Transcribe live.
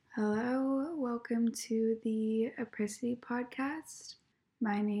Hello, welcome to the Apricity podcast.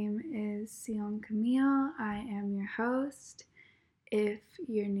 My name is Sion Camille. I am your host. If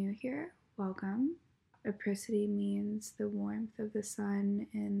you're new here, welcome. Apricity means the warmth of the sun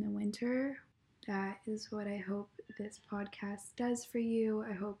in the winter. That is what I hope this podcast does for you.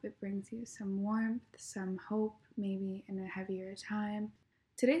 I hope it brings you some warmth, some hope, maybe in a heavier time.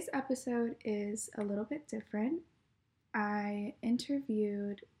 Today's episode is a little bit different. I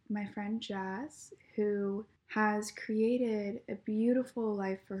interviewed my friend Jazz, who has created a beautiful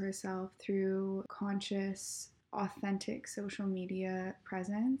life for herself through conscious, authentic social media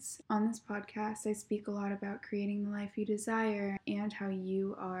presence. On this podcast, I speak a lot about creating the life you desire and how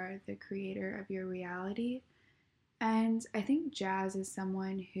you are the creator of your reality. And I think Jazz is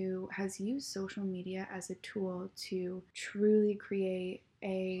someone who has used social media as a tool to truly create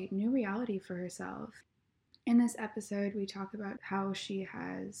a new reality for herself. In this episode, we talk about how she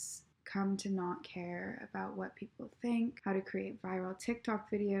has come to not care about what people think, how to create viral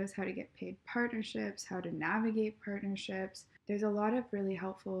TikTok videos, how to get paid partnerships, how to navigate partnerships. There's a lot of really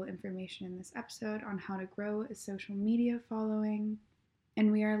helpful information in this episode on how to grow a social media following.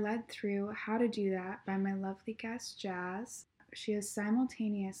 And we are led through how to do that by my lovely guest, Jazz. She has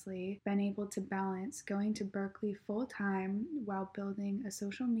simultaneously been able to balance going to Berkeley full-time while building a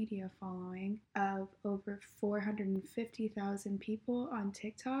social media following of over 450,000 people on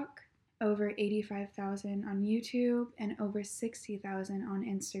TikTok, over 85,000 on YouTube, and over 60,000 on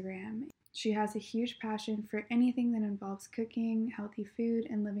Instagram. She has a huge passion for anything that involves cooking, healthy food,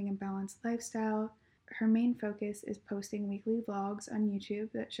 and living a balanced lifestyle. Her main focus is posting weekly vlogs on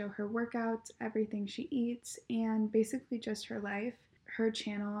YouTube that show her workouts, everything she eats, and basically just her life. Her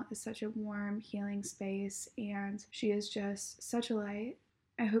channel is such a warm, healing space, and she is just such a light.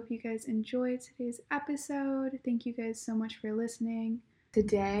 I hope you guys enjoyed today's episode. Thank you guys so much for listening.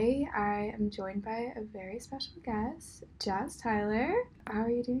 Today, I am joined by a very special guest, Jazz Tyler. How are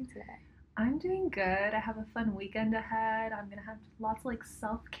you doing today? I'm doing good. I have a fun weekend ahead. I'm gonna have lots of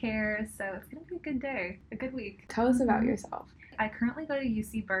self-care, so it's gonna be a good day, a good week. Tell us about yourself. I currently go to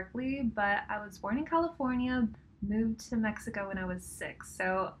UC Berkeley, but I was born in California, moved to Mexico when I was 6.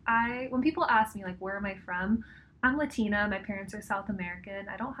 So when people ask me where am I from, I'm Latina. My parents are South American.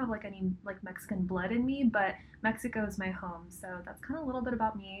 I don't have any Mexican blood in me, but Mexico is my home. So that's kind of a little bit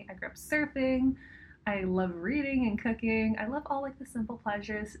about me. I grew up surfing. I love reading and cooking. I love all the simple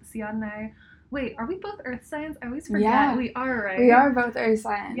pleasures. Sion and I. Wait, are we both earth signs? I always forget. Yeah, we are, right? We are both earth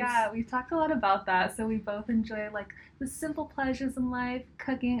signs. Yeah, we've talked a lot about that. So we both enjoy the simple pleasures in life,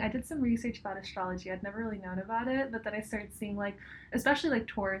 cooking. I did some research about astrology. I'd never really known about it, but then I started seeing especially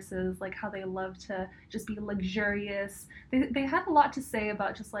Tauruses, how they love to just be luxurious. They had a lot to say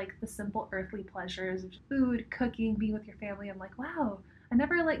about just the simple earthly pleasures of food, cooking, being with your family. I'm like, wow. I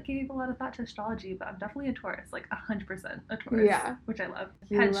never gave a lot of thought to astrology, but I'm definitely a Taurus, 100% a Taurus, yeah, which I love.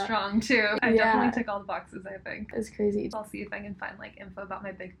 Headstrong too. I definitely tick all the boxes, I think. It's crazy. I'll see if I can find info about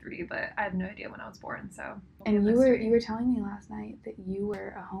my big 3, but I have no idea when I was born, so. And you were telling me last night that you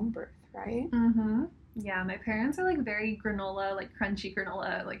were a home birth, right? Mm-hmm. Yeah, my parents are parental granola, crunchy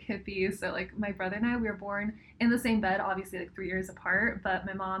granola, hippies. So my brother and I, we were born in the same bed, obviously 3 years apart, but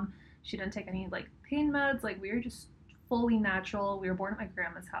my mom, she didn't take any pain meds. We were just fully natural. We were born at my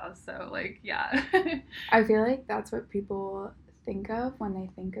grandma's house, so yeah. I feel that's what people think of when they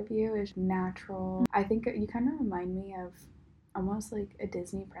think of you is natural. I think you kind of remind me of almost a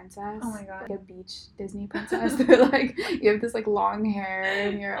Disney princess. Oh my god. A beach Disney princess. You have this long hair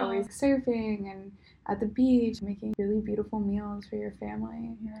and you're always surfing and at the beach making really beautiful meals for your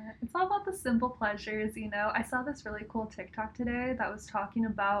family. Yeah, it's all about the simple pleasures, I saw this really cool TikTok today that was talking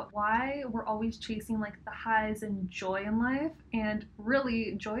about why we're always chasing the highs and joy in life, and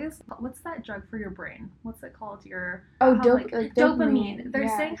really joy is, what's that drug for your brain? What's it called? Dopamine.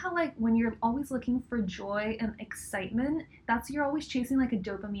 They're saying how when you're always looking for joy and excitement, you're always chasing a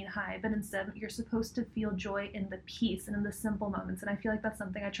dopamine high, but instead you're supposed to feel joy in the peace and in the simple moments. And I feel that's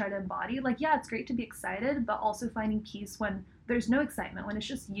something I try to embody. Yeah, it's great to be excited, but also finding peace when there's no excitement, when it's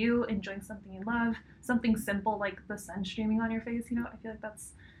just you enjoying something you love, something simple like the sun streaming on your face. I feel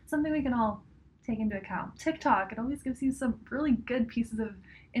that's something we can all take into account. TikTok, it always gives you some really good pieces of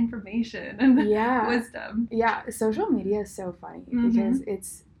information and wisdom. Yeah, social media is so funny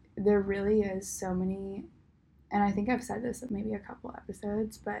because there really is so many, and I think I've said this in maybe a couple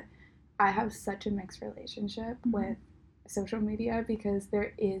episodes, but I have such a mixed relationship with social media because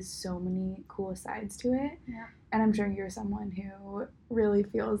there is so many cool sides to it. Yeah. And I'm sure you're someone who really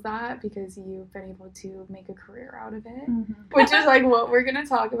feels that because you've been able to make a career out of it, which is what we're going to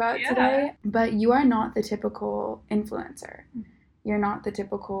talk about today. But you are not the typical influencer. You're not the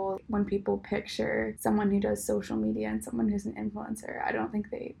typical, when people picture someone who does social media and someone who's an influencer, I don't think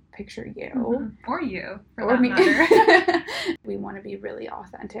they picture you. Mm-hmm. Or you, for or that me. matter. We want to be really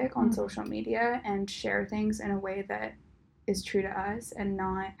authentic on Mm-hmm. social media and share things in a way that is true to us and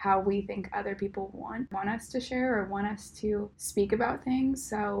not how we think other people want us to share or want us to speak about things.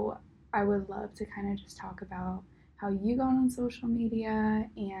 So I would love to kind of just talk about how you got on social media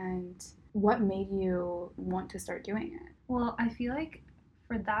and what made you want to start doing it. Well, I feel like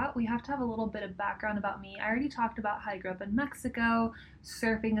for that, we have to have a little bit of background about me. I already talked about how I grew up in Mexico,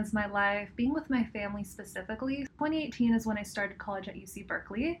 surfing is my life, being with my family specifically. 2018 is when I started college at UC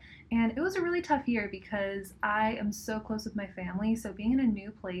Berkeley, and it was a really tough year because I am so close with my family. So being in a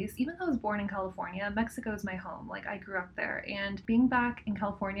new place, even though I was born in California, Mexico is my home. Like, I grew up there, and being back in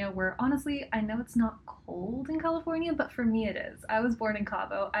California, where honestly, I know it's not cold in California, but for me it is. I was born in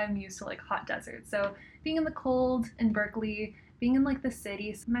Cabo. I'm used to like hot desert. So being in the cold in Berkeley, being in like the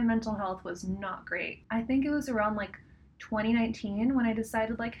city, my mental health was not great. I think it was around like 2019 when I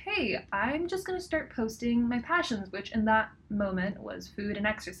decided like, hey, I'm just gonna start posting my passions, which in that moment was food and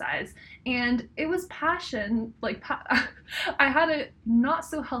exercise. And it was passion, like I had a not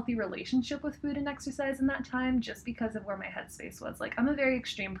so healthy relationship with food and exercise in that time just because of where my headspace was. Like, I'm a very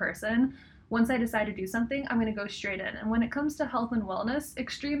extreme person. Once I decide to do something, I'm going to go straight in. And when it comes to health and wellness,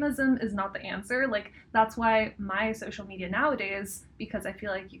 extremism is not the answer. Like, that's why my social media nowadays, because I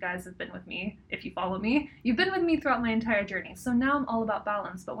feel like you guys have been with me, if you follow me, you've been with me throughout my entire journey. So now I'm all about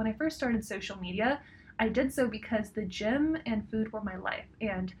balance. But when I first started social media, I did so because the gym and food were my life.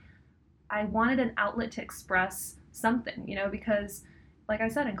 And I wanted an outlet to express something, you know, because like I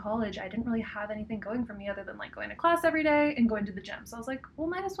said, in college, I didn't really have anything going for me other than like going to class every day and going to the gym. So I was like, well,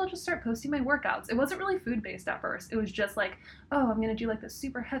 might as well just start posting my workouts. It wasn't really food based at first. It was just like, oh, I'm going to do like this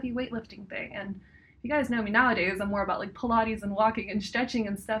super heavy weightlifting thing. And you guys know me nowadays, I'm more about like Pilates and walking and stretching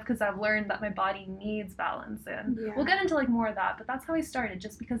and stuff because I've learned that my body needs balance. And we'll get into like more of that, but that's how I started,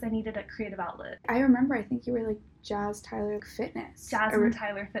 just because I needed a creative outlet. I remember, I think you were like Jazz Tyler Fitness. Jasmine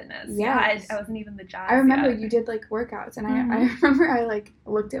Tyler Fitness. Yes. Yeah, I wasn't even the Jazz I remember yet. you did like workouts, and I remember I like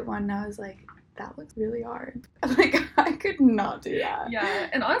looked at one and I was like, that looks really hard. Like, I could not do that. Yeah,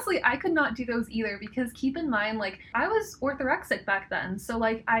 and honestly, I could not do those either because keep in mind, like, I was orthorexic back then. So,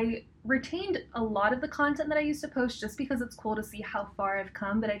 like, I retained a lot of the content that I used to post just because it's cool to see how far I've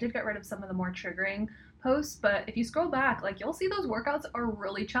come, but I did get rid of some of the more triggering posts. But if you scroll back, like, you'll see those workouts are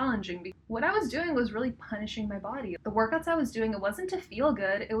really challenging. What I was doing was really punishing my body. The workouts I was doing, it wasn't to feel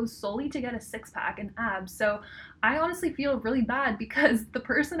good, it was solely to get a six-pack and abs. So I honestly feel really bad because the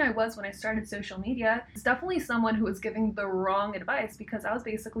person I was when I started social media is definitely someone who was giving the wrong advice, because I was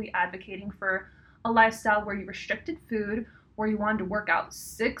basically advocating for a lifestyle where you restricted food, where you wanted to work out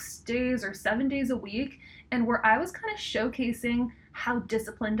 6 days or 7 days a week, and where I was kind of showcasing how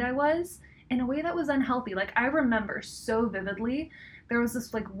disciplined I was in a way that was unhealthy. Like, I remember so vividly, there was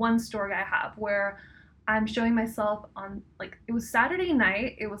this like one story I have where I'm showing myself on, like, it was Saturday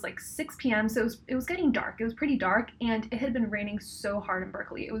night, it was like 6 p.m, so it was getting dark, it was pretty dark, and it had been raining so hard in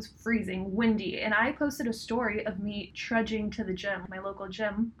Berkeley, it was freezing, windy, and I posted a story of me trudging to the gym, my local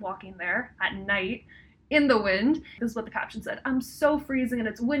gym, walking there at night, in the wind. This is what the caption said: I'm so freezing and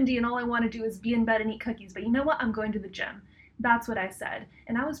it's windy and all I want to do is be in bed and eat cookies, but you know what, I'm going to the gym. That's what I said,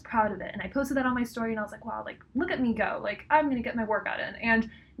 and I was proud of it, and I posted that on my story, and I was like, wow, like, look at me go, like, I'm gonna get my workout in. And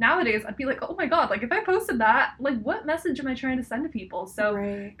nowadays I'd be like, oh my god, like, if I posted that, like, what message am I trying to send to people? So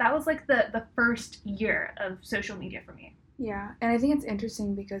that was like the first year of social media for me. Yeah, and I think it's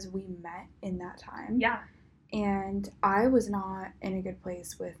interesting because we met in that time. Yeah. And I was not in a good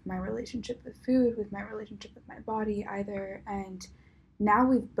place with my relationship with food, with my relationship with my body either. And now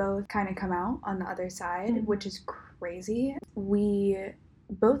we've both kind of come out on the other side, which is crazy. We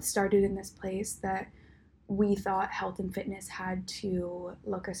both started in this place that we thought health and fitness had to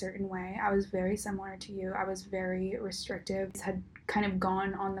look a certain way. I was very similar to you. I was very restrictive, had kind of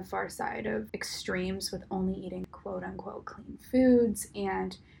gone on the far side of extremes with only eating quote unquote clean foods,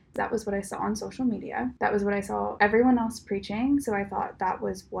 and that was what I saw on social media. That was what I saw everyone else preaching. So I thought that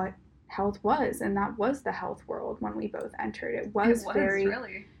was what health was, and that was the health world when we both entered. It was very,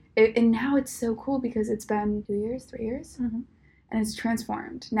 really. And now it's so cool because it's been 2 years, 3 years, and it's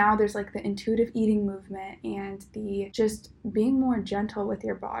transformed. Now there's like the intuitive eating movement and the just being more gentle with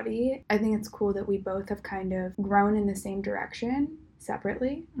your body. I think it's cool that we both have kind of grown in the same direction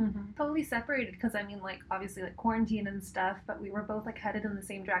separately. Totally separated, because I mean, like, obviously like quarantine and stuff, but we were both like headed in the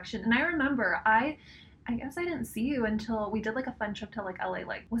same direction. And I remember I I guess I didn't see you until we did like a fun trip to like LA.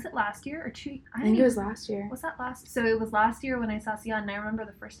 Like, was it last year or two? I think it was last year. Was that last? So it was last year when I saw Sion, and I remember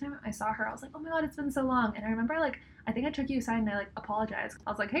the first time I saw her, I was like, oh my god, it's been so long. And I remember like, I think I took you aside and I like apologized.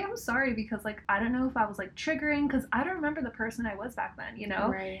 I was like, hey, I'm sorry because like, I don't know if I was like triggering because I don't remember the person I was back then, you know?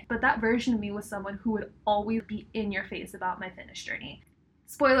 Right. But that version of me was someone who would always be in your face about my fitness journey.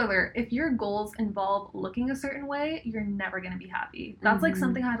 Spoiler alert, if your goals involve looking a certain way, you're never going to be happy. That's like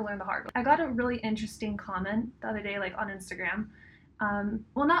something I had to learn the hard way. I got a really interesting comment the other day, like on Instagram.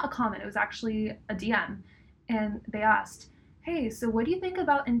 Well, not a comment, it was actually a DM. And they asked, hey, so what do you think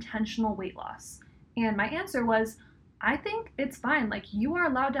about intentional weight loss? And my answer was, I think it's fine. Like, you are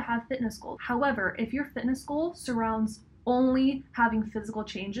allowed to have fitness goals. However, if your fitness goal surrounds only having physical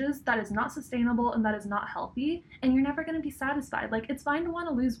changes, that is not sustainable and that is not healthy, and you're never going to be satisfied. Like, it's fine to want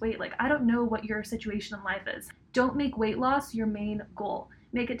to lose weight. Like, I don't know what your situation in life is. Don't make weight loss your main goal.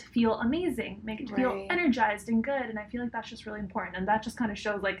 Make it to feel amazing. Make it to feel energized and good. And I feel like that's just really important. And that just kind of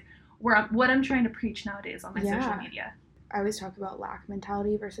shows like what I'm trying to preach nowadays on my social media. I always talk about lack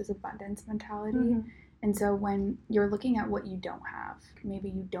mentality versus abundance mentality. And so when you're looking at what you don't have, maybe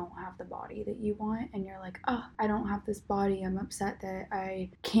you don't have the body that you want, and you're like, oh, I don't have this body. I'm upset that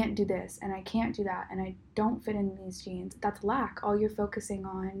I can't do this and I can't do that and I don't fit in these jeans. That's lack. All you're focusing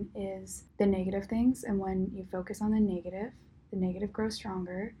on is the negative things. And when you focus on the negative grows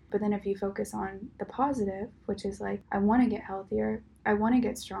stronger. But then if you focus on the positive, which is like, I want to get healthier, I want to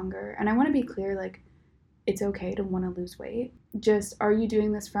get stronger, and I want to be clear, like, it's okay to want to lose weight. Just, are you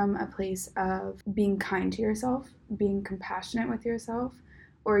doing this from a place of being kind to yourself, being compassionate with yourself,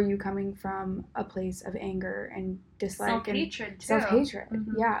 or are you coming from a place of anger and dislike self-hatred and self-hatred?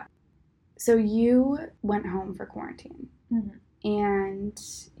 Yeah. So you went home for quarantine, and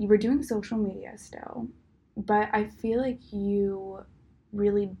you were doing social media still, but I feel like you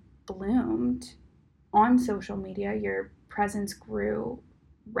really bloomed on social media. Your presence grew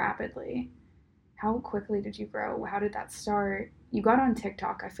rapidly. How quickly did you grow? How did that start? You got on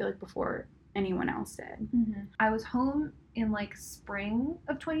TikTok, I feel like, before anyone else did. I was home in like spring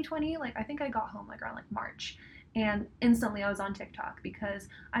of 2020. Like, I think I got home like around like March. And instantly I was on TikTok because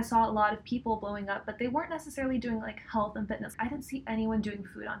I saw a lot of people blowing up, but they weren't necessarily doing like health and fitness. I didn't see anyone doing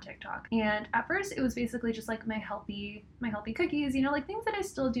food on TikTok. And at first it was basically just like my healthy cookies, you know, like things that I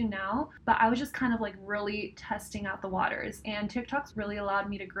still do now. But I was just kind of like really testing out the waters. And TikTok's really allowed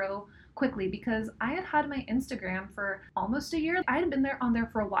me to grow quickly because I had my Instagram for almost a year. I had been on there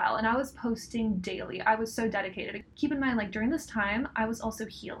for a while and I was posting daily. I was so dedicated. Keep in mind, like during this time, I was also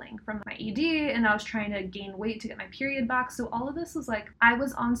healing from my ED and I was trying to gain weight to get my period back. So all of this was like, I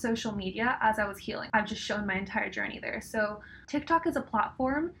was on social media as I was healing. I've just shown my entire journey there. So TikTok is a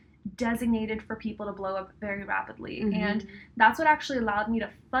platform designated for people to blow up very rapidly. And that's what actually allowed me to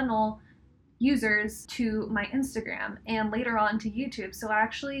funnel users to my Instagram and later on to YouTube. So I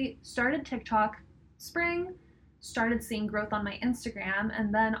actually started TikTok spring, started seeing growth on my Instagram,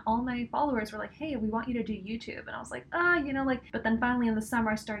 and then all my followers were like, hey, we want you to do YouTube. And I was like, you know, like, but then finally in the summer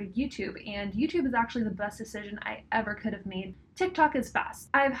I started YouTube, and YouTube is actually the best decision I ever could have made. TikTok is fast.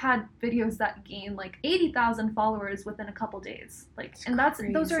 I've had videos that gain like 80,000 followers within a couple days. Like, and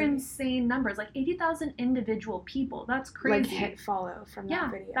those are insane numbers. Like 80,000 individual people. That's crazy. Like hit follow from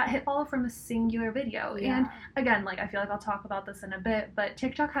that video. Yeah, that hit follow from a singular video. Yeah. And again, like I feel like I'll talk about this in a bit, but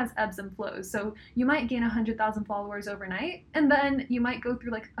TikTok has ebbs and flows. So you might gain 100,000 followers overnight, and then you might go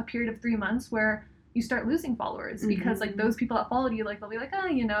through like a period of 3 months where you start losing followers because like those people that followed you, like they'll be like, oh,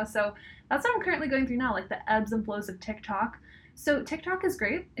 you know. So that's what I'm currently going through now, like the ebbs and flows of TikTok. So TikTok is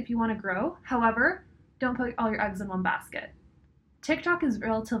great if you want to grow. However, don't put all your eggs in one basket. TikTok is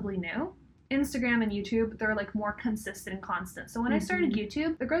relatively new. Instagram and YouTube, they're like more consistent and constant. So when I started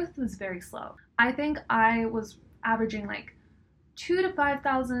YouTube, the growth was very slow. I think I was averaging like 2,000 to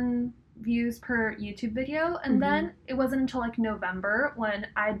 5,000 views per YouTube video, and then it wasn't until like November when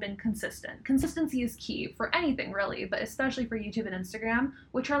I'd been consistent. Consistency is key for anything really, but especially for YouTube and Instagram,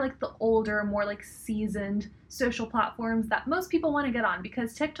 which are like the older, more like seasoned social platforms that most people want to get on,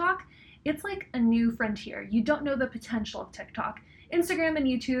 because TikTok, it's like a new frontier. You don't know the potential of TikTok. Instagram and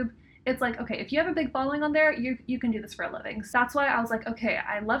YouTube, it's like, okay, if you have a big following on there, you can do this for a living. So that's why I was like, okay,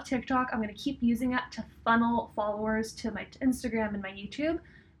 I love TikTok. I'm going to keep using it to funnel followers to my Instagram and my YouTube.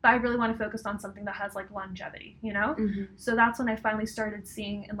 But I really want to focus on something that has like longevity, you know? So that's when I finally started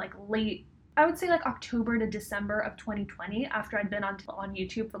seeing in like late, I would say like October to December of 2020, after I'd been on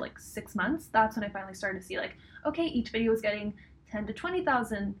YouTube for like 6 months, that's when I finally started to see like, okay, each video was getting 10 to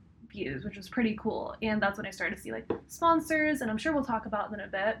 20,000 views, which was pretty cool. And that's when I started to see like sponsors, and I'm sure we'll talk about them in a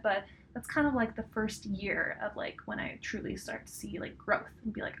bit, but that's kind of like the first year of like when I truly start to see like growth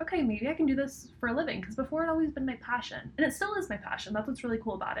and be like, okay, maybe I can do this for a living, because before it always been my passion, and it still is my passion. That's what's really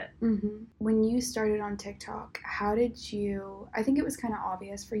cool about it. When you started on TikTok, how did you, I think it was kind of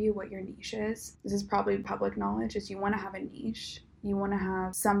obvious for you what your niche is. This is probably public knowledge, is you want to have a niche. You want to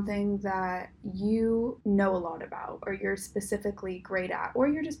have something that you know a lot about, or you're specifically great at, or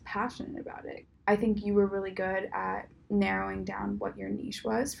you're just passionate about it. I think you were really good at narrowing down what your niche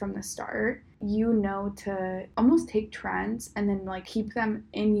was from the start. You know to almost take trends and then like keep them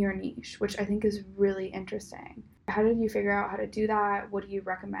in your niche, which I think is really interesting. How did you figure out how to do that? What do you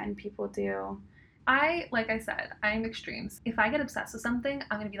recommend people do? Like I said, I'm extremes. If I get obsessed with something,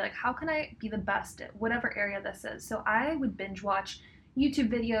 I'm going to be like, how can I be the best at whatever area this is? So I would binge watch YouTube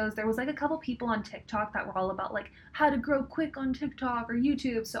videos. There was like a couple people on TikTok that were all about like how to grow quick on TikTok or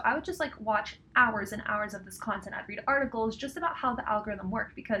YouTube. So I would just like watch hours and hours of this content. I'd read articles just about how the algorithm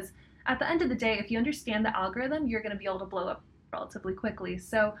worked, because at the end of the day, if you understand the algorithm, you're going to be able to blow up relatively quickly.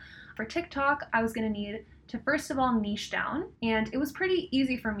 So for TikTok, I was going to need to first of all niche down, and it was pretty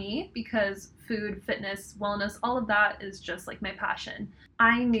easy for me because food, fitness, wellness, all of that is just like my passion.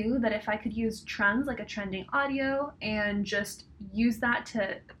 I knew that if I could use trends like a trending audio and just use that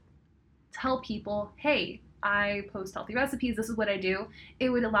to tell people, hey, I post healthy recipes, this is what I do, it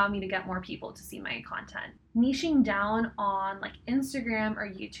would allow me to get more people to see my content. Niching down on like Instagram or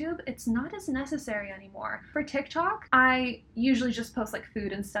YouTube, it's not as necessary anymore. For TikTok, I usually just post like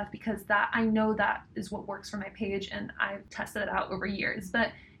food and stuff because that I know that is what works for my page, and I've tested it out over years.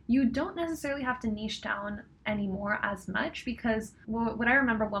 But you don't necessarily have to niche down anymore as much, because what I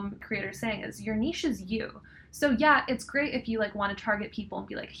remember one creator saying is your niche is you. So yeah, it's great if you like want to target people and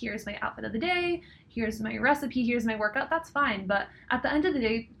be like, here's my outfit of the day, here's my recipe, here's my workout, that's fine. But at the end of the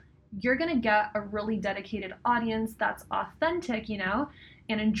day, you're going to get a really dedicated audience that's authentic, you know,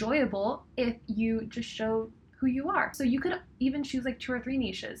 and enjoyable if you just show who you are. So you could even choose like 2 or 3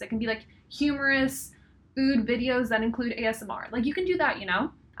 niches. It can be like humorous food videos that include ASMR. Like you can do that, you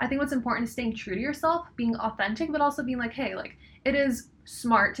know? I think what's important is staying true to yourself, being authentic, but also being like, hey, like it is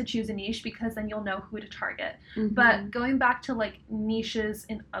smart to choose a niche because then you'll know who to target. But going back to like niches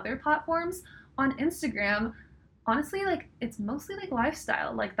in other platforms, on Instagram, honestly, like it's mostly like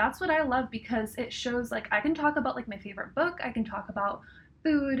lifestyle. Like that's what I love, because it shows like I can talk about like my favorite book, I can talk about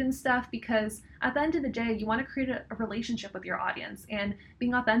food and stuff, because at the end of the day, you want to create a relationship with your audience, and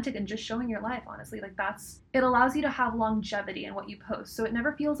being authentic and just showing your life, honestly, like it allows you to have longevity in what you post. So it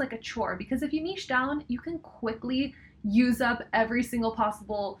never feels like a chore, because if you niche down, you can quickly use up every single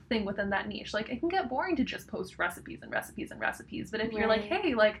possible thing within that niche. Like it can get boring to just post recipes and recipes and recipes. But if you're like,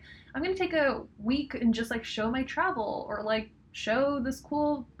 hey, like I'm going to take a week and just like show my travel, or like show this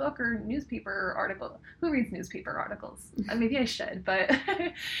cool book or newspaper article. Who reads newspaper articles? Maybe I should, but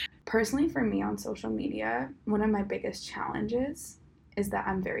personally for me on social media, one of my biggest challenges is that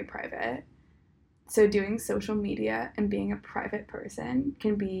I'm very private. So doing social media and being a private person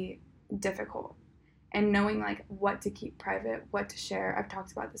can be difficult. And knowing like what to keep private, what to share. I've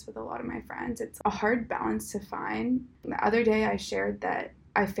talked about this with a lot of my friends. It's a hard balance to find. The other day I shared that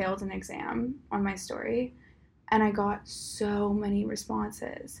I failed an exam on my story, and I got so many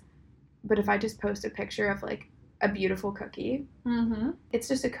responses. But if I just post a picture of like a beautiful cookie, it's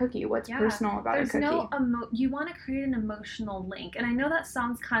just a cookie. What's personal about a cookie? You want to create an emotional link. And I know that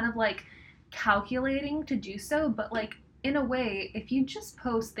sounds kind of like calculating to do so, but like in a way, if you just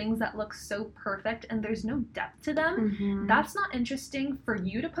post things that look so perfect and there's no depth to them, that's not interesting for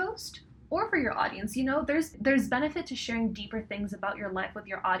you to post or for your audience. You know, there's benefit to sharing deeper things about your life with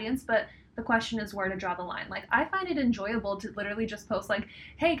your audience, but the question is where to draw the line. Like I find it enjoyable to literally just post like,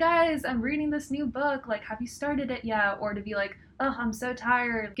 hey guys, I'm reading this new book, like have you started it yet? Or to be like, oh, I'm so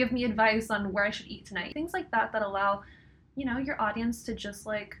tired, give me advice on where I should eat tonight. Things like that allow, you know, your audience to just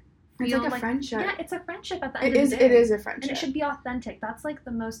like it's like a friendship. Yeah, it's a friendship at the end of the day. It is a friendship. And it should be authentic. That's like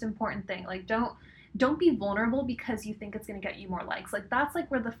the most important thing. Like don't be vulnerable because you think it's going to get you more likes. Like that's like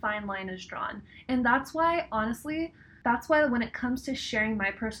where the fine line is drawn. And that's why, honestly, when it comes to sharing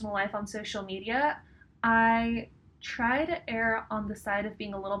my personal life on social media, I try to err on the side of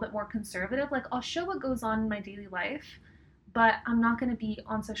being a little bit more conservative. Like I'll show what goes on in my daily life, but I'm not going to be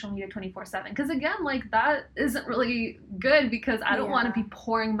on social media 24/7. Because again, like that isn't really good, because I don't want to be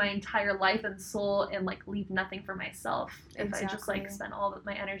pouring my entire life and soul and like leave nothing for myself if I just like spend all of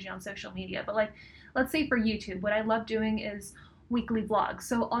my energy on social media. But like, let's say for YouTube, what I love doing is weekly vlogs.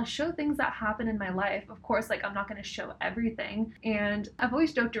 So I'll show things that happen in my life. Of course, like I'm not going to show everything. And I've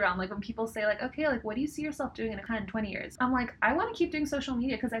always joked around, like when people say like, okay, like what do you see yourself doing in 10, 20 years? I'm like, I want to keep doing social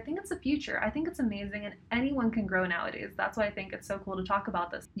media because I think it's the future. I think it's amazing and anyone can grow nowadays. That's why I think it's so cool to talk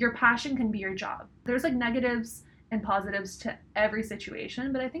about this. Your passion can be your job. There's like negatives and positives to every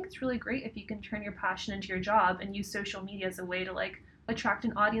situation, but I think it's really great if you can turn your passion into your job and use social media as a way to like attract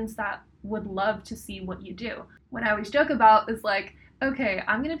an audience that would love to see what you do. What I always joke about is like, okay,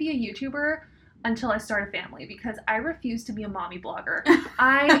 I'm gonna be a YouTuber until I start a family because I refuse to be a mommy blogger.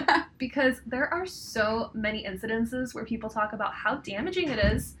 Because there are so many incidences where people talk about how damaging it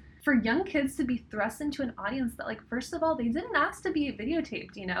is for young kids to be thrust into an audience that, like, first of all, they didn't ask to be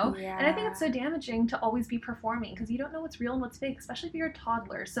videotaped, you know? Yeah. And I think it's so damaging to always be performing because you don't know what's real and what's fake, especially if you're a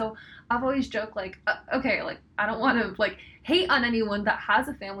toddler. So I've always joked, like, okay, like, I don't want to, like, hate on anyone that has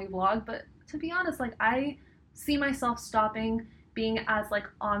a family vlog, but to be honest, like, I see myself stopping being as, like,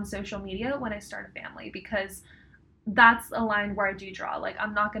 on social media when I start a family because that's a line where I do draw. Like,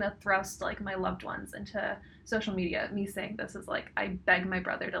 I'm not going to thrust, like, my loved ones into social media. Me saying this is, like, I beg my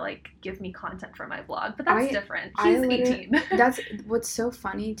brother to, like, give me content for my vlog. But that's different. He's 18. That's what's so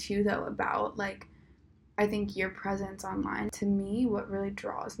funny, too, though, about, like, I think your presence online. To me, what really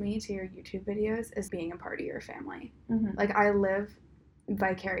draws me to your YouTube videos is being a part of your family. Mm-hmm. Like, I live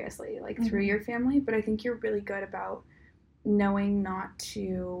vicariously, like, mm-hmm. through your family, but I think you're really good about knowing not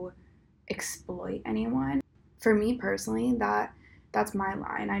to exploit anyone. For me personally, that's my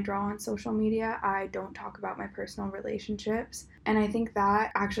line I draw on social media. I don't talk about my personal relationships. And I think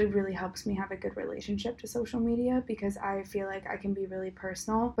that actually really helps me have a good relationship to social media because I feel like I can be really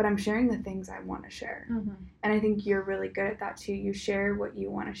personal, but I'm sharing the things I want to share. Mm-hmm. And I think you're really good at that too. You share what you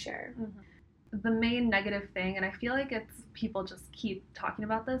want to share. Mm-hmm. The main negative thing, and I feel like it's people just keep talking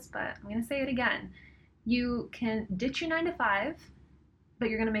about this, but I'm going to say it again. You can ditch your 9 to 5, but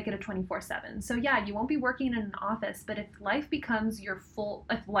you're going to make it a 24/7. So yeah, you won't be working in an office, but if life becomes your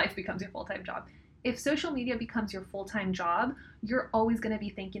full-time job, if social media becomes your full-time job, you're always going to be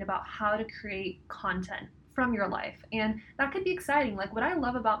thinking about how to create content from your life. And that could be exciting. Like what I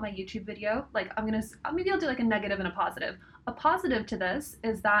love about my YouTube video, like maybe I'll do like a negative and a positive. A positive to this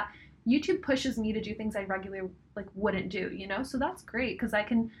is that YouTube pushes me to do things I regularly like wouldn't do, you know? So that's great because I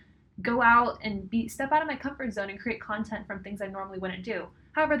can go out and step out of my comfort zone and create content from things I normally wouldn't do.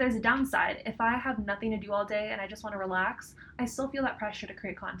 However, there's a downside. If I have nothing to do all day and I just want to relax, I still feel that pressure to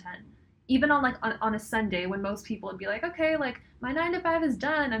create content. Even on a Sunday when most people would be like, okay, like my 9 to 5 is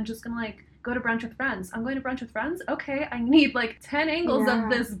done. I'm just going to like go to brunch with friends. I'm going to brunch with friends. Okay, I need like 10 angles of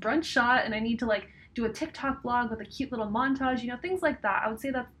this brunch shot and I need to like do a TikTok vlog with a cute little montage, you know, things like that. I would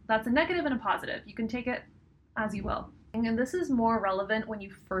say that's a negative and a positive. You can take it as you will. And this is more relevant when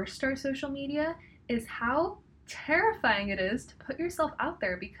you first start social media, is how terrifying it is to put yourself out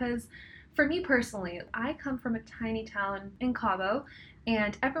there. Because for me personally, I come from a tiny town in Cabo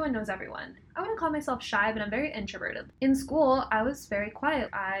and everyone knows everyone. I wouldn't call myself shy, but I'm very introverted. In school, I was very quiet.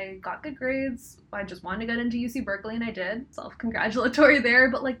 I got good grades. I just wanted to get into UC Berkeley and I did. Self-congratulatory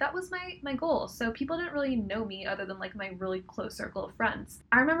there, but like that was my goal. So people didn't really know me other than like my really close circle of friends.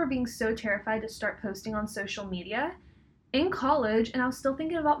 I remember being so terrified to start posting on social media in college, and I was still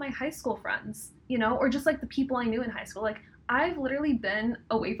thinking about my high school friends, you know, or just like the people I knew in high school. Like I've literally been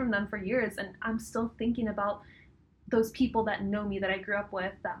away from them for years and I'm still thinking about those people that know me, that I grew up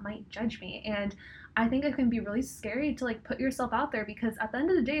with, that might judge me. And I think it can be really scary to like put yourself out there because at the end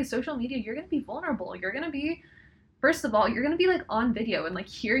of the day, social media, you're going to be vulnerable. You're going to be, first of all, you're going to be like on video and like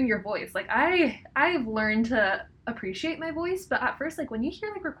hearing your voice. Like I've learned to appreciate my voice, but at first, like when you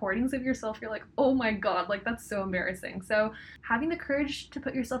hear like recordings of yourself, you're like, oh my god, like that's so embarrassing. So having the courage to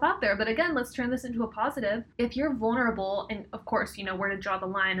put yourself out there. But again, let's turn this into a positive. If you're vulnerable, and of course you know where to draw the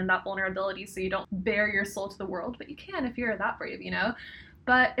line in that vulnerability so you don't bare your soul to the world, but you can if you're that brave, you know.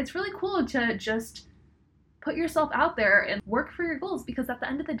 But it's really cool to just put yourself out there and work for your goals, because at the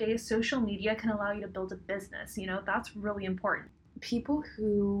end of the day, social media can allow you to build a business, you know. That's really important. People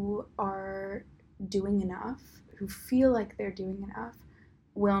who are doing enough, who feel like they're doing enough,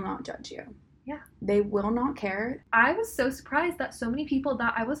 will not judge you. Yeah. They will not care. I was so surprised that so many people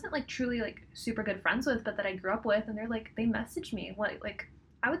that I wasn't like truly like super good friends with, but that I grew up with, and they messaged me like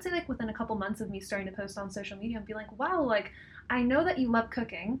I would say like within a couple months of me starting to post on social media and be like, wow, like I know that you love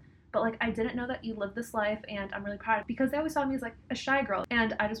cooking, but like I didn't know that you lived this life, and I'm really proud, because they always saw me as like a shy girl.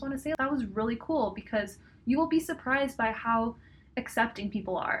 And I just want to say that was really cool, because you will be surprised by how accepting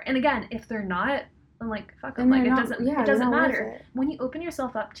people are. And again, if they're not, then like fuck them. Like it doesn't matter. When you open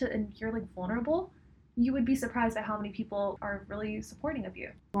yourself up to and you're like vulnerable, you would be surprised at how many people are really supporting of you.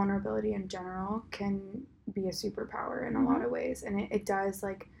 Vulnerability in general can be a superpower in a lot of ways. And it does,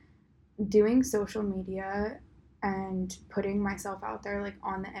 like, doing social media and putting myself out there, like,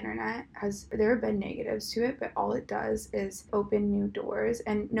 on the internet, there have been negatives to it, but all it does is open new doors.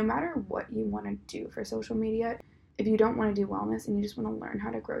 And no matter what you want to do for social media, if you don't want to do wellness and you just want to learn how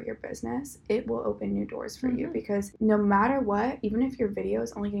to grow your business, it will open new doors for you, because no matter what, even if your video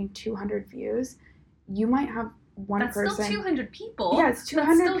is only getting 200 views, you might have one person. That's still 200 people. Yeah, it's 200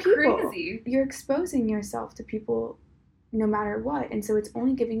 That's still people. Crazy. You're exposing yourself to people no matter what. And so it's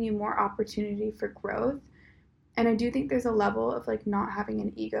only giving you more opportunity for growth. And I do think there's a level of, like, not having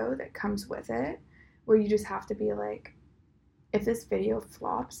an ego that comes with it, where you just have to be like, if this video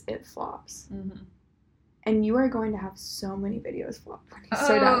flops, it flops. And you are going to have so many videos flop when you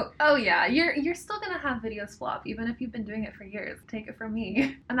start out. Oh yeah, you're still gonna have videos flop, even if you've been doing it for years. Take it from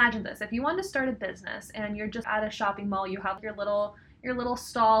me. Imagine this: if you want to start a business and you're just at a shopping mall, you have your little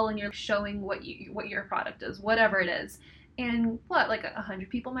stall and you're showing what your product is, whatever it is, and like 100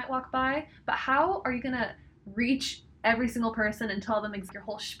 people might walk by. But how are you gonna reach every single person and tell them your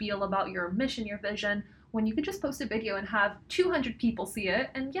whole spiel about your mission, your vision, when you could just post a video and have 200 people see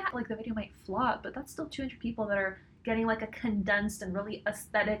it? And yeah, like, the video might flop, but that's still 200 people that are getting, like, a condensed and really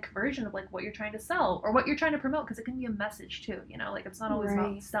aesthetic version of, like, what you're trying to sell or what you're trying to promote, because it can be a message too, you know, like, it's not always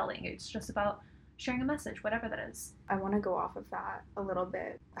about selling. It's just about sharing a message, whatever that is. I want to go off of that a little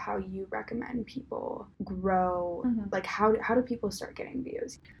bit, how you recommend people grow. Like, how do people start getting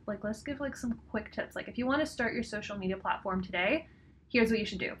views? Like, let's give, like, some quick tips. Like, if you want to start your social media platform today, here's what you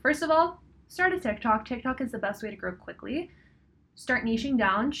should do. First of all, start a TikTok. TikTok is the best way to grow quickly. Start niching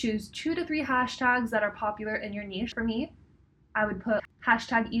down. Choose 2 to 3 hashtags that are popular in your niche. For me, I would put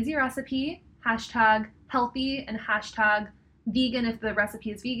hashtag easy recipe, hashtag healthy, and hashtag vegan if the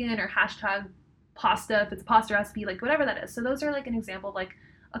recipe is vegan, or hashtag pasta if it's a pasta recipe, like, whatever that is. So those are, like, an example of, like,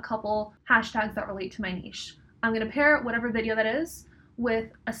 a couple hashtags that relate to my niche. I'm going to pair whatever video that is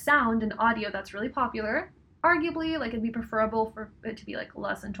with a sound and audio that's really popular. Arguably, like, it'd be preferable for it to be, like,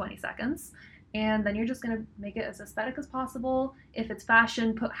 less than 20 seconds. And then you're just going to make it as aesthetic as possible. If it's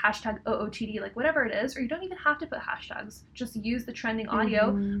fashion, put hashtag OOTD, like, whatever it is. Or you don't even have to put hashtags. Just use the trending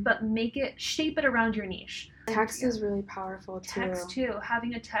audio, but shape it around your niche. Text is really powerful too. Text too.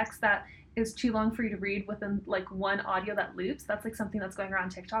 Having a text that is too long for you to read within, like, one audio that loops, that's, like, something that's going around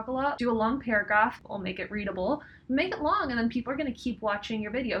TikTok a lot. Do a long paragraph, will make it readable. Make it long, and then people are going to keep watching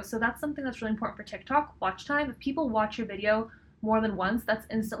your video. So that's something that's really important for TikTok. Watch time. If people watch your video more than once, that's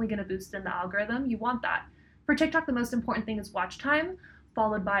instantly going to boost in the algorithm. You want that. For TikTok, the most important thing is watch time,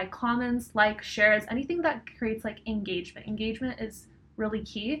 followed by comments, likes, shares, anything that creates, like, engagement. Engagement is really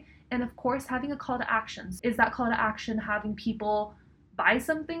key. And of course, having a call to actions. Is that call to action having people buy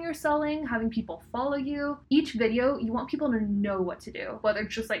something you're selling, having people follow you? Each video, you want people to know what to do, whether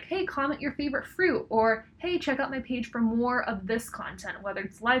it's just like, hey, comment your favorite fruit, or hey, check out my page for more of this content, whether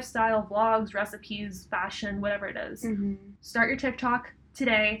it's lifestyle, vlogs, recipes, fashion, whatever it is. Start your TikTok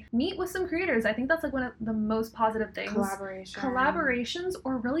today. Meet with some creators. I think that's, like, one of the most positive things. Collaborations,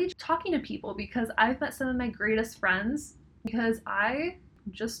 or really talking to people, because I've met some of my greatest friends because I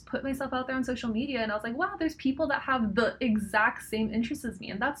just put myself out there on social media, and I was like, wow, there's people that have the exact same interests as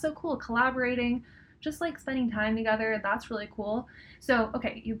me, and that's so cool. Collaborating, just, like, spending time together, that's really cool. So,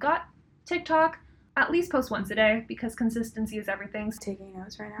 okay, you've got TikTok. At least post once a day, because consistency is everything. Taking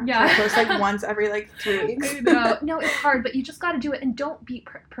notes right now. Yeah. So I post, like, once every, like, 3 weeks. No, it's hard, but you just got to do it, and don't be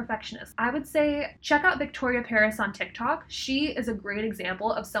perfectionist. I would say check out Victoria Paris on TikTok. She is a great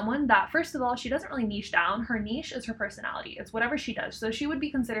example of someone that, first of all, she doesn't really niche down. Her niche is her personality. It's whatever she does. So she would be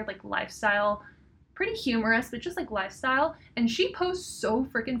considered, like, lifestyle, pretty humorous, but just, like, lifestyle. And she posts so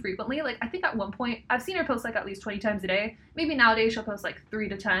freaking frequently. Like, I think at one point, I've seen her post, like, at least 20 times a day. Maybe nowadays she'll post, like, 3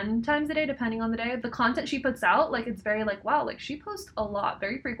 to 10 times a day, depending on the day. The content she puts out, like, it's very, like, wow, like, she posts a lot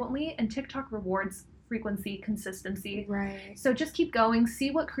very frequently, and TikTok rewards frequency, consistency. Right. So just keep going. See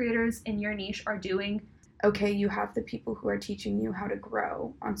what creators in your niche are doing. Okay, you have the people who are teaching you how to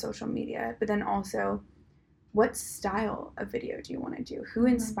grow on social media, but then also, what style of video do you want to do? Who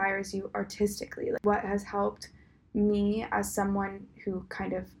inspires you artistically? Like, what has helped me as someone who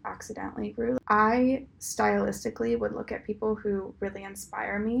kind of accidentally grew? I stylistically would look at people who really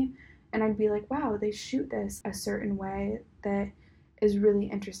inspire me, and I'd be like, wow, they shoot this a certain way that is really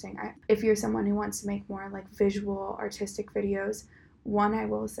interesting. If you're someone who wants to make more, like, visual, artistic videos, one, I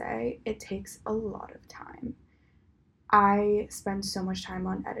will say, it takes a lot of time. I spend so much time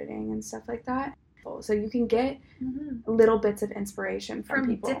on editing and stuff like that. So you can get little bits of inspiration from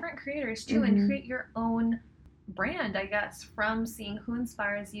people. Different creators too, and create your own brand, I guess, from seeing who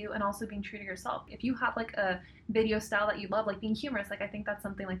inspires you and also being true to yourself. If you have like a video style that you love, like being humorous, like I think that's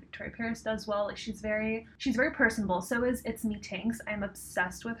something like Victoria Paris does well. Like she's very personable. So is It's Me Tinks. I'm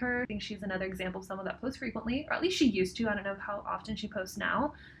obsessed with her. I think she's another example of someone that posts frequently, or at least she used to. I don't know how often she posts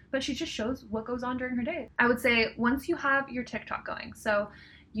now, but she just shows what goes on during her day. I would say once you have your TikTok going, so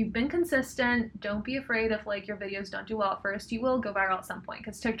you've been consistent, don't be afraid if like your videos don't do well at first. You will go viral at some point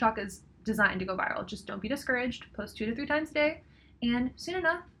because TikTok is designed to go viral. Just don't be discouraged. Post 2 to 3 times a day, and soon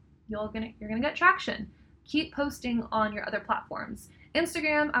enough, you're gonna get traction. Keep posting on your other platforms.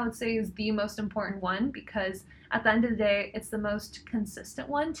 Instagram, I would say, is the most important one because at the end of the day, it's the most consistent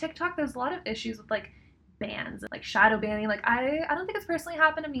one. TikTok, there's a lot of issues with like bans, like shadow banning. Like I don't think it's personally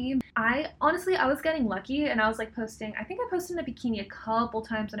happened to me. I was getting lucky and I was like posting, I think I posted in a bikini a couple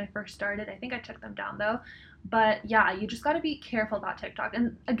times when I first started. I think I took them down though. But yeah, you just got to be careful about TikTok.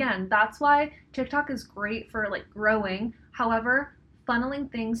 And again, that's why TikTok is great for like growing. However,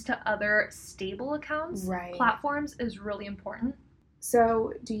 funneling things to other stable accounts, platforms is really important.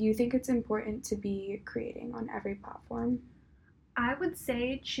 So, do you think it's important to be creating on every platform? I would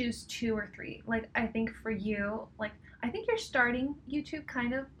say choose 2 or 3. Like, I think for you, like, I think you're starting YouTube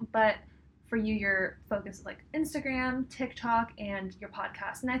kind of, but for you, your focus is like Instagram, TikTok, and your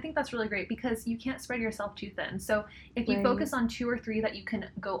podcast. And I think that's really great because you can't spread yourself too thin. So if you focus on 2 or 3 that you can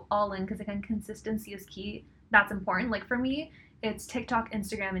go all in, because again, consistency is key, that's important. Like for me, it's TikTok,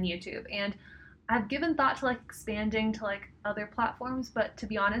 Instagram, and YouTube. And I've given thought to like expanding to like other platforms, but to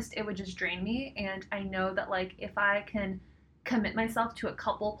be honest, it would just drain me. And I know that like if I can commit myself to a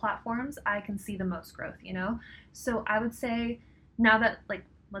couple platforms, I can see the most growth, you know? So I would say now that like,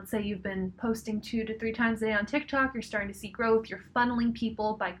 let's say you've been posting 2 to 3 times a day on TikTok, you're starting to see growth, you're funneling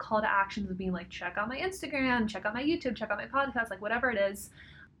people by call to actions of being like, check out my Instagram, check out my YouTube, check out my podcast, like whatever it is.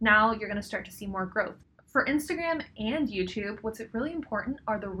 Now you're going to start to see more growth. For Instagram and YouTube, what's really important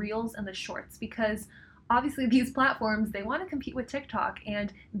are the reels and the shorts because obviously these platforms, they want to compete with TikTok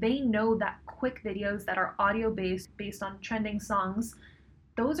and they know that quick videos that are audio based on trending songs,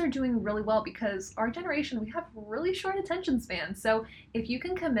 those are doing really well because our generation, we have really short attention spans. So if you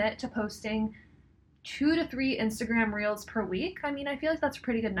can commit to posting 2 to 3 Instagram reels per week, I mean, I feel like that's a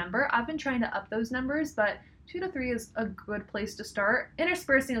pretty good number. I've been trying to up those numbers, but 2 to 3 is a good place to start,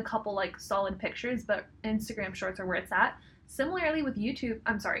 interspersing a couple like solid pictures, but Instagram shorts are where it's at. Similarly with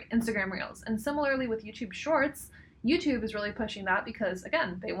Instagram reels. And similarly with YouTube shorts, YouTube is really pushing that because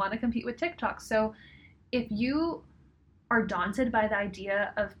again, they want to compete with TikTok. So if you are daunted by the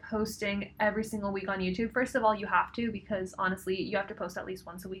idea of posting every single week on YouTube, first of all, you have to because honestly, you have to post at least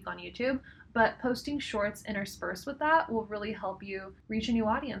once a week on YouTube. But posting shorts interspersed with that will really help you reach a new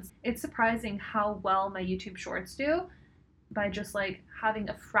audience. It's surprising how well my YouTube shorts do by just like having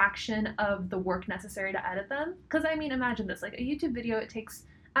a fraction of the work necessary to edit them. Because I mean, imagine this, like a YouTube video, it takes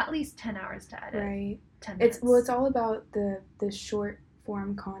at least 10 hours to edit. Right. 10 minutes. It's all about the short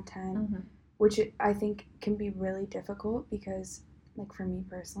form content, which I think can be really difficult because, like for me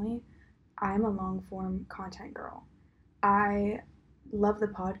personally, I'm a long form content girl. I love the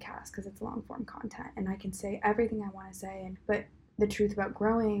podcast because it's long form content and I can say everything I want to say. But the truth about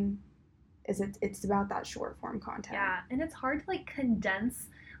growing is it's about that short form content. Yeah, and it's hard to like condense.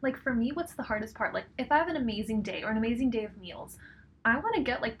 Like for me, what's the hardest part? Like if I have an amazing day or an amazing day of meals, I want to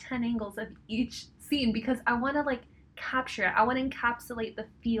get like 10 angles of each scene because I want to like capture it. I want to encapsulate the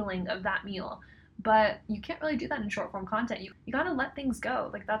feeling of that meal. But you can't really do that in short form content. You got to let things go.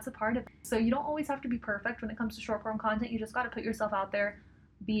 Like that's a part of it. So you don't always have to be perfect when it comes to short form content. You just got to put yourself out there,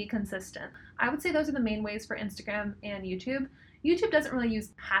 be consistent. I would say those are the main ways for Instagram and YouTube. YouTube doesn't really use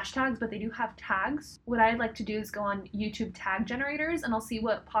hashtags, but they do have tags. What I'd like to do is go on YouTube tag generators and I'll see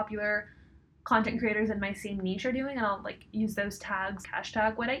what popular content creators in my same niche are doing and I'll like use those tags.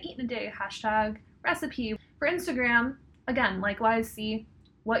 Hashtag what I eat in a day, hashtag recipe. For Instagram, again, likewise, see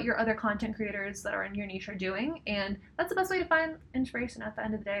what your other content creators that are in your niche are doing, and that's the best way to find inspiration at the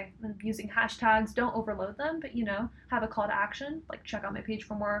end of the day. And using hashtags, don't overload them, but have a call to action, like check out my page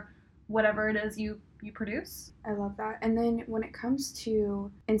for more whatever it is you produce. I love that. And then when it comes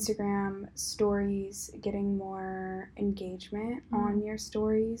to Instagram stories, getting more engagement on your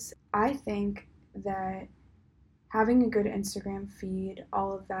stories, I think that having a good Instagram feed,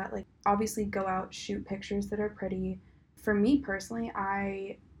 all of that, like obviously go out, shoot pictures that are pretty. For me personally,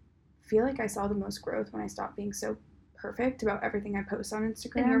 I feel like I saw the most growth when I stopped being so perfect about everything I post on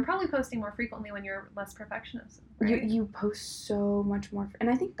Instagram. And you're probably posting more frequently when you're less perfectionist, right? You post so much more,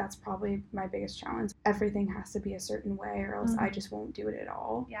 and I think that's probably my biggest challenge. Everything has to be a certain way or else I just won't do it at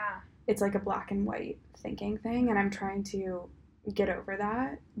all. Yeah. It's like a black and white thinking thing, and I'm trying to get over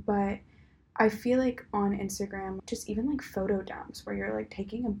that. But I feel like on Instagram, just even like photo dumps where you're like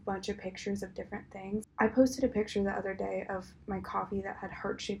taking a bunch of pictures of different things. I posted a picture the other day of my coffee that had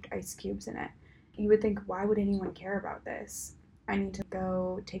heart-shaped ice cubes in it. You would think, why would anyone care about this? I need to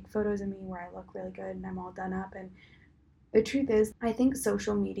go take photos of me where I look really good and I'm all done up. And the truth is, I think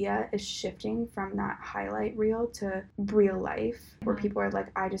social media is shifting from that highlight reel to real life, where people are like,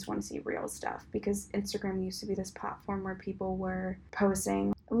 I just want to see real stuff. Because Instagram used to be this platform where people were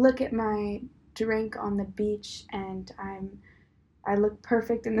posting, look at my drink on the beach and I look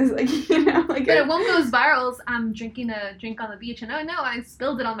perfect in this, like, like. But it won't go as viral as I'm drinking a drink on the beach and oh no, I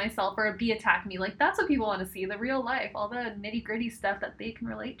spilled it on myself or a bee attacked me. Like, that's what people want to see, the real life, all the nitty gritty stuff that they can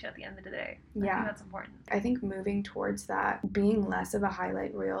relate to at the end of the day. I think that's important. I think moving towards that, being less of a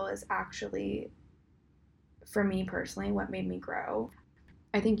highlight reel is actually, for me personally, what made me grow.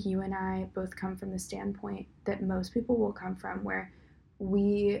 I think you and I both come from the standpoint that most people will come from, where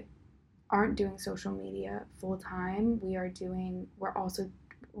we aren't doing social media full time. We're also,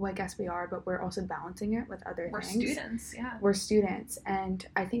 well, I guess we are, but we're also balancing it with other things. We're students, yeah. We're students, and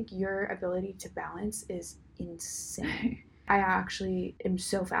I think your ability to balance is insane. I actually am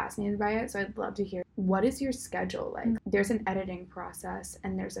so fascinated by it, so I'd love to hear, what is your schedule like? There's an editing process,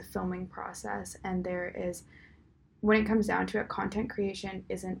 and there's a filming process, and there is, when it comes down to it, content creation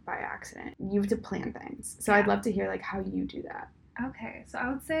isn't by accident. You have to plan things. So I'd love to hear like how you do that. Okay, so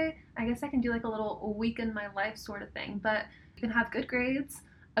I would say, I guess I can do like a little week in my life sort of thing, but you can have good grades,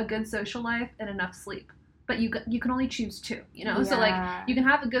 a good social life, and enough sleep. But you can only choose two, So like, you can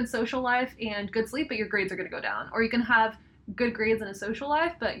have a good social life and good sleep, but your grades are going to go down. Or you can have good grades and a social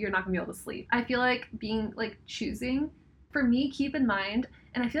life, but you're not going to be able to sleep. I feel like being like choosing, for me, keep in mind,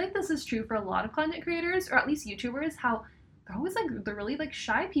 and I feel like this is true for a lot of content creators, or at least YouTubers, how they're always like the really like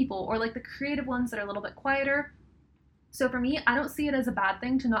shy people, or like the creative ones that are a little bit quieter. So for me, I don't see it as a bad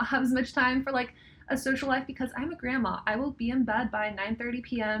thing to not have as much time for like a social life, because I'm a grandma. I will be in bed by 9:30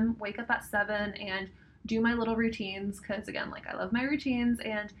 p.m., wake up at 7 and do my little routines, because again, like, I love my routines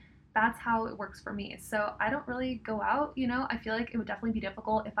and that's how it works for me. So I don't really go out, I feel like it would definitely be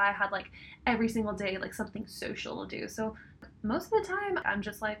difficult if I had like every single day like something social to do. So most of the time I'm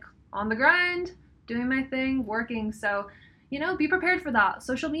just like on the grind, doing my thing, working. So, be prepared for that.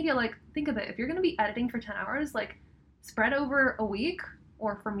 Social media, like, think of it. If you're going to be editing for 10 hours, like, spread over a week,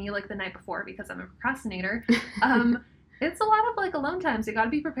 or for me, like the night before, because I'm a procrastinator, it's a lot of like alone time. So you got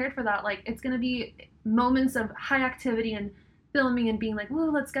to be prepared for that. Like, it's going to be moments of high activity and filming and being like, whoa,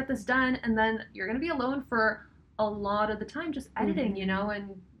 let's get this done. And then you're going to be alone for a lot of the time, just editing,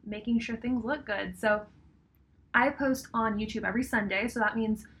 and making sure things look good. So I post on YouTube every Sunday. So that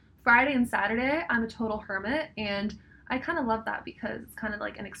means Friday and Saturday, I'm a total hermit. And I kind of love that, because it's kind of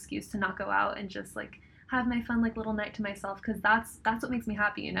like an excuse to not go out and just like have my fun like little night to myself, because that's what makes me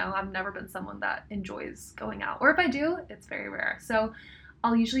happy. I've never been someone that enjoys going out, or if I do, it's very rare. So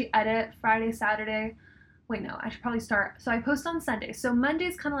I'll usually edit Friday, Saturday. Wait, no, I should probably start. So I post on Sunday. So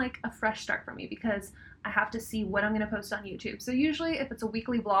Monday's kind of like a fresh start for me, because I have to see what I'm going to post on YouTube. So usually if it's a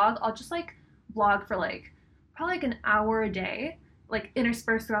weekly vlog, I'll just like vlog for like probably like an hour a day, like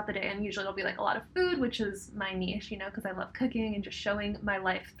interspersed throughout the day. And usually it'll be like a lot of food, which is my niche, because I love cooking and just showing my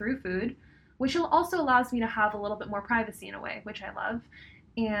life through food, which also allows me to have a little bit more privacy in a way, which I love.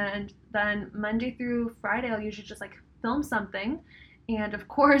 And then Monday through Friday, I'll usually just like film something. And of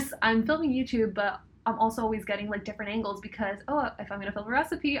course, I'm filming YouTube, but I'm also always getting like different angles, because, if I'm going to film a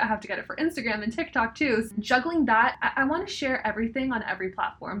recipe, I have to get it for Instagram and TikTok too. So juggling that, I want to share everything on every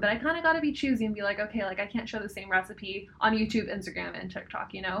platform, but I kind of got to be choosy and be like, okay, like I can't show the same recipe on YouTube, Instagram, and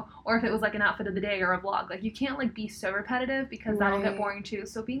TikTok, or if it was like an outfit of the day or a vlog, like you can't like be so repetitive, because that'll get boring too.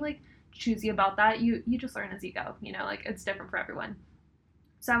 So being like choosy about that, you just learn as you go, like it's different for everyone.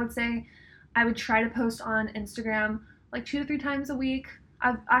 So I would say I would try to post on Instagram like 2 to 3 times a week.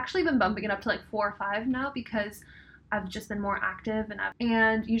 I've actually been bumping it up to like 4 or 5 now, because I've just been more active,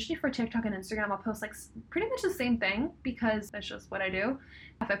 and usually for TikTok and Instagram, I'll post like pretty much the same thing, because that's just what I do.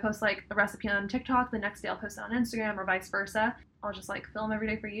 If I post like a recipe on TikTok, the next day I'll post it on Instagram, or vice versa. I'll just like film every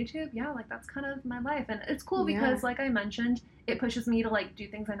day for YouTube. Yeah, like that's kind of my life. And it's cool because like I mentioned, it pushes me to like do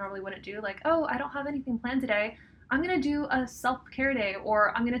things I normally wouldn't do. Like, oh, I don't have anything planned today. I'm going to do a self-care day,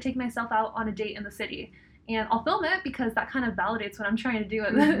 or I'm going to take myself out on a date in the city. And I'll film it, because that kind of validates what I'm trying to do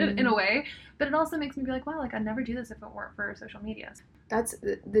in a way. But it also makes me be like, wow, like I'd never do this if it weren't for social media. That's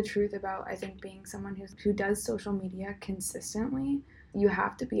the truth about, I think, being someone who does social media consistently. You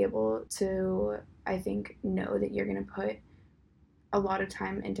have to be able to, I think, know that you're going to put a lot of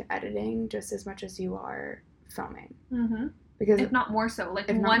time into editing just as much as you are filming. Mm-hmm. Because if not more so. Like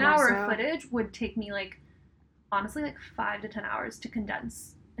 1 hour of footage would take me like, honestly, like 5 to 10 hours to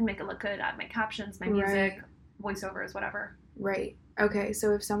condense and make it look good, add my captions, my music, voiceovers, whatever. Right. Okay,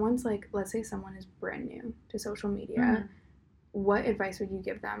 so if someone's like, let's say someone is brand new to social media, what advice would you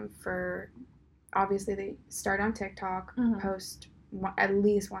give them for, obviously they start on TikTok, post at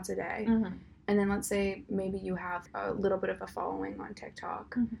least once a day, and then let's say maybe you have a little bit of a following on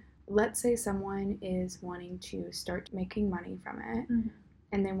TikTok. Let's say someone is wanting to start making money from it,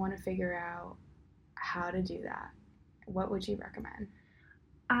 and they want to figure out how to do that. What would you recommend?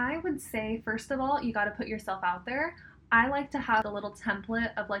 I would say, first of all, you got to put yourself out there. I like to have a little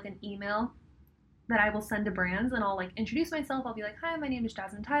template of like an email that I will send to brands, and I'll like introduce myself. I'll be like, hi, my name is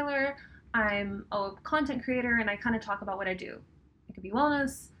Jasmine Tyler. I'm a content creator, and I kind of talk about what I do. It could be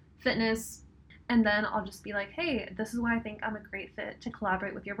wellness, fitness, and then I'll just be like, hey, this is why I think I'm a great fit to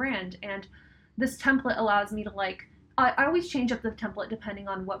collaborate with your brand. And this template allows me to like, I always change up the template depending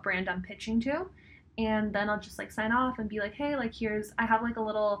on what brand I'm pitching to. And then I'll just like sign off and be like, hey, like I have like a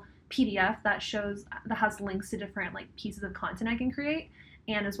little PDF that has links to different like pieces of content I can create,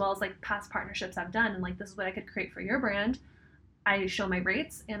 and as well as like past partnerships I've done, and like this is what I could create for your brand. I show my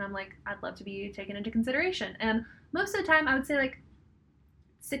rates, and I'm like, I'd love to be taken into consideration. And most of the time I would say like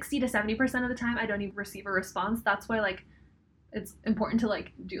 60 to 70% of the time I don't even receive a response. That's why like it's important to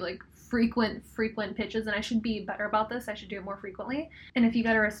like do like frequent pitches, and I should be better about this. I should do it more frequently. And if you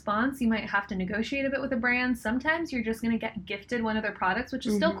get a response, you might have to negotiate a bit with a brand. Sometimes you're just going to get gifted one of their products, which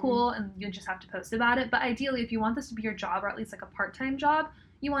is still cool, and you just have to post about it. But ideally, if you want this to be your job, or at least like a part-time job,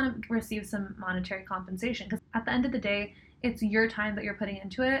 you want to receive some monetary compensation, because at the end of the day, it's your time that you're putting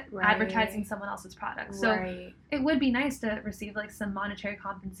into it, advertising someone else's product. So it would be nice to receive like some monetary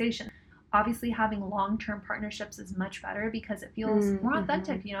compensation. Obviously, having long-term partnerships is much better because it feels more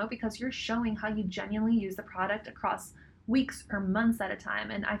authentic, you know, because you're showing how you genuinely use the product across weeks or months at a time.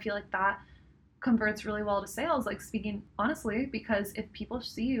 And I feel like that converts really well to sales, like speaking honestly, because if people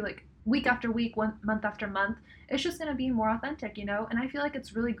see you like week after week, month after month, it's just going to be more authentic, you know? And I feel like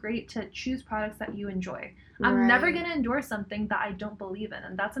it's really great to choose products that you enjoy. I'm never going to endorse something that I don't believe in,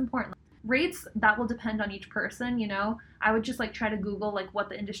 and that's important. Rates, that will depend on each person, you know. I would just like try to Google like what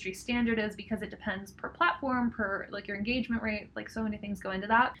the industry standard is, because it depends per platform, per like your engagement rate, like so many things go into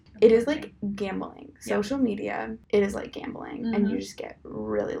that. It is like gambling. Social media, it is like gambling, and you just get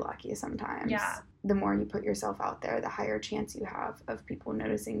really lucky sometimes. The more you put yourself out there, the higher chance you have of people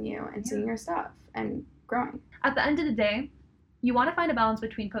noticing you and seeing your stuff and growing. At the end of the day, you want to find a balance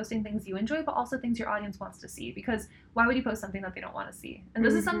between posting things you enjoy, but also things your audience wants to see, because why would you post something that they don't want to see? And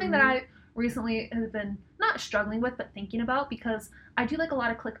this is something that I recently have been not struggling with, but thinking about, because I do like a lot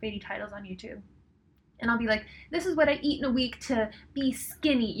of clickbaity titles on YouTube. And I'll be like, this is what I eat in a week to be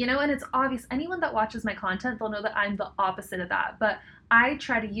skinny, you know? And it's obvious. Anyone that watches my content, they'll know that I'm the opposite of that. But I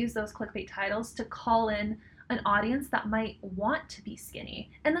try to use those clickbait titles to call in an audience that might want to be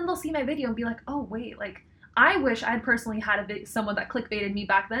skinny. And then they'll see my video and be like, oh, wait, like, I wish I'd personally had someone that clickbaited me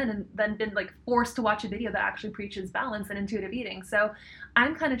back then, and then been like forced to watch a video that actually preaches balance and intuitive eating. So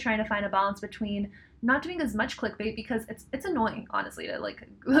I'm kind of trying to find a balance between not doing as much clickbait, because it's annoying, honestly, to like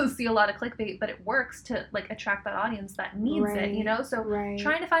see a lot of clickbait, but it works to like attract that audience that needs it, you know? So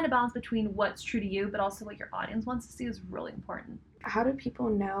trying to find a balance between what's true to you, but also what your audience wants to see is really important. How do people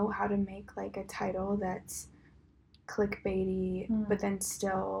know how to make like a title that's clickbaity but then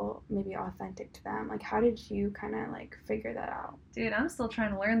still maybe authentic to them? Like, how did you kind of like figure that out? Dude, I'm still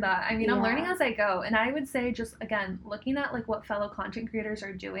trying to learn that. I mean, I'm learning as I go, and I would say just again looking at like what fellow content creators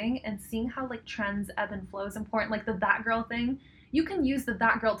are doing and seeing how like trends ebb and flow is important. Like the That Girl thing, you can use the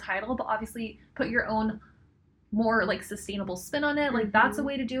That Girl title, but obviously put your own more like sustainable spin on it. Like that's a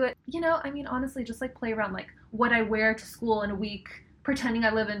way to do it, you know. I mean, honestly, just like play around like what I wear to school in a week, pretending I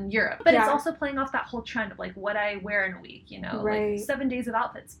live in Europe. But it's also playing off that whole trend of like what I wear in a week, you know, like 7 days of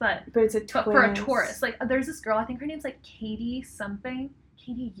outfits. But it's a twist. But for a tourist. Like there's this girl, I think her name's like Katie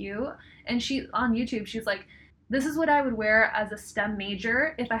U, and she on YouTube, she's like, this is what I would wear as a STEM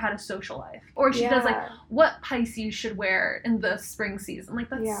major if I had a social life. Or she does like what Pisces should wear in the spring season. Like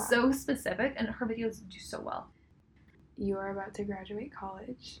that's so specific, and her videos do so well. You are about to graduate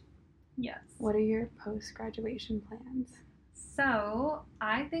college. Yes. What are your post-graduation plans? So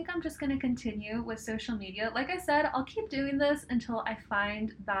I think I'm just going to continue with social media. Like I said, I'll keep doing this until I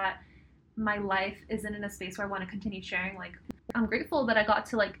find that my life isn't in a space where I want to continue sharing. Like, I'm grateful that I got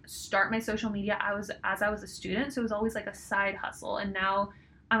to like start my social media as I was a student. So it was always like a side hustle. And now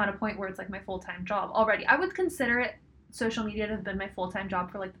I'm at a point where it's like my full-time job already. I would consider it social media to have been my full-time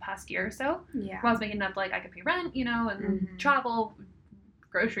job for like the past year or so. Yeah. Where I was making enough, like I could pay rent, you know, and travel,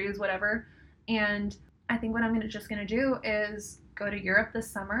 groceries, whatever. And I think what I'm just going to do is go to Europe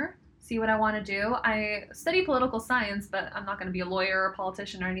this summer, see what I want to do. I study political science, but I'm not going to be a lawyer or a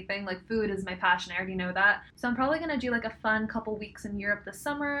politician or anything. Like, food is my passion. I already know that. So I'm probably going to do like a fun couple weeks in Europe this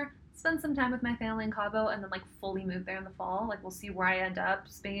summer, spend some time with my family in Cabo, and then like fully move there in the fall. Like, we'll see where I end up.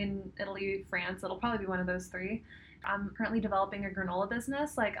 Spain, Italy, France. It'll probably be one of those three. I'm currently developing a granola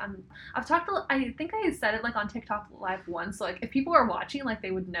business. Like, I think I said it like on TikTok live once. So like, if people are watching, like, they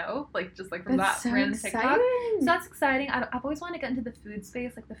would know, like, just like from That's that so random exciting. TikTok. So that's exciting. I've always wanted to get into the food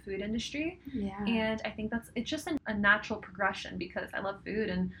space, like the food industry. Yeah. And I think it's just a natural progression because I love food,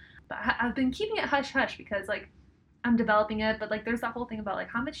 and I've been keeping it hush hush because like I'm developing it. But like, there's that whole thing about like,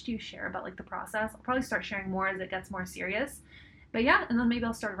 how much do you share about like the process? I'll probably start sharing more as it gets more serious. But yeah, and then maybe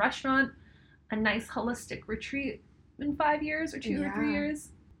I'll start a restaurant, a nice holistic retreat in 5 years or 2 or 3 years.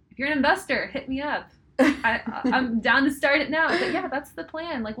 If you're an investor, hit me up. I'm down to start it now. But yeah, that's the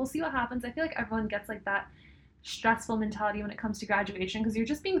plan. Like, we'll see what happens. I feel like everyone gets like that stressful mentality when it comes to graduation because you're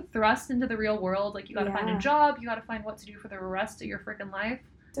just being thrust into the real world. Like, you got to find a job. You got to find what to do for the rest of your freaking life.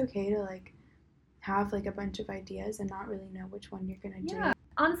 It's okay to like have like a bunch of ideas and not really know which one you're going to do.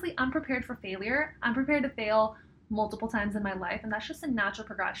 Honestly, I'm prepared for failure. I'm prepared to fail multiple times in my life, and that's just a natural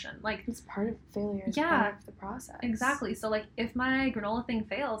progression. Like, it's part of failure. It's part of the process. Exactly. So like, if my granola thing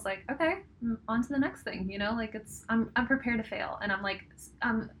fails, like, okay, on to the next thing, you know. Like, I'm prepared to fail, and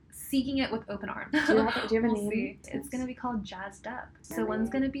I'm seeking it with open arms. Do you have a we'll name? See. It's gonna be called Jazzed Up. So one's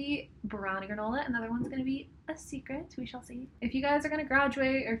gonna be brownie granola, and the other one's gonna be a secret. We shall see. If you guys are gonna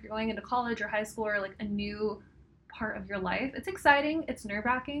graduate, or if you're going into college or high school, or like a new part of your life, it's exciting, it's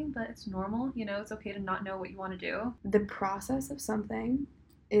nerve-wracking, but it's normal. You know, it's okay to not know what you want to do. The process of something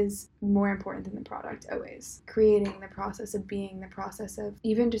is more important than the product always. Creating the process of being, the process of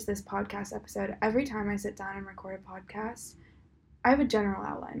even just this podcast episode. Every time I sit down and record a podcast, I have a general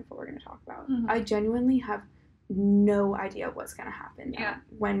outline of what we're going to talk about. I genuinely have no idea what's going to happen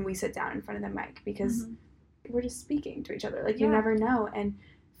when we sit down in front of the mic because we're just speaking to each other. Like, you never know. And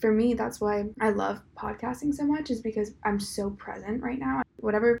for me, that's why I love podcasting so much, is because I'm so present right now.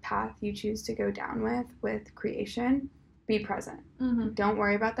 Whatever path you choose to go down with creation, be present. Don't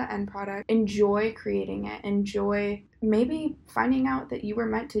worry about the end product. Enjoy creating it. Enjoy maybe finding out that you were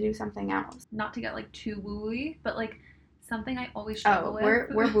meant to do something else. Not to get like too woo-y, but like something I always struggle with. We're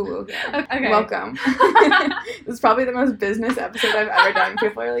woo-woo here. Okay. Welcome. This is probably the most business episode I've ever done.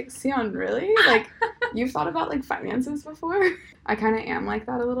 People are like, Sion, really? Like, you've thought about like finances before? I kind of am like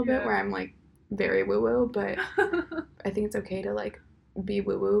that a little bit, where I'm like very woo-woo, but I think it's okay to like be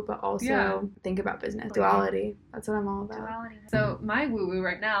woo-woo, but also think about business. Duality. That's what I'm all about. Duality. So my woo-woo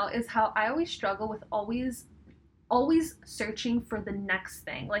right now is how I always struggle with always searching for the next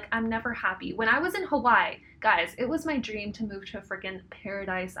thing. Like, I'm never happy. When I was in Hawaii, guys, it was my dream to move to a freaking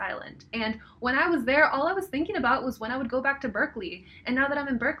paradise island. And when I was there, all I was thinking about was when I would go back to Berkeley. And now that I'm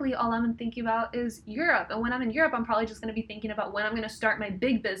in Berkeley, all I'm thinking about is Europe. And when I'm in Europe, I'm probably just going to be thinking about when I'm going to start my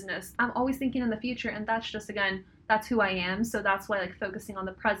big business. I'm always thinking in the future, and that's just, again, that's who I am. So that's why, like, focusing on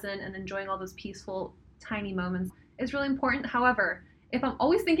the present and enjoying all those peaceful, tiny moments is really important. However, if I'm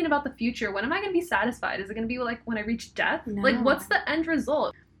always thinking about the future, when am I going to be satisfied? Is it going to be like when I reach death? No. Like, what's the end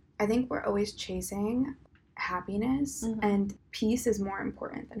result? I think we're always chasing happiness, and peace is more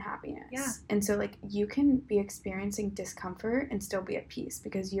important than happiness. Yeah. And so like, you can be experiencing discomfort and still be at peace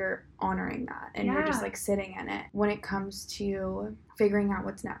because you're honoring that and you're just like sitting in it. When it comes to figuring out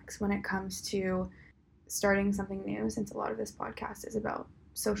what's next, when it comes to starting something new, since a lot of this podcast is about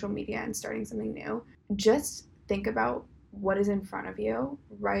social media and starting something new, just think about what is in front of you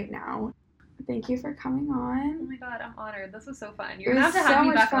right now. Thank you for coming on. Oh my god, I'm honored. This was so fun. You're gonna have to have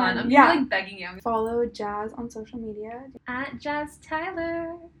me back on. I'm like begging you. Follow Jazz on social media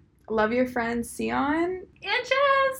 @JazzTyler. Love your friends Sion and Jazz.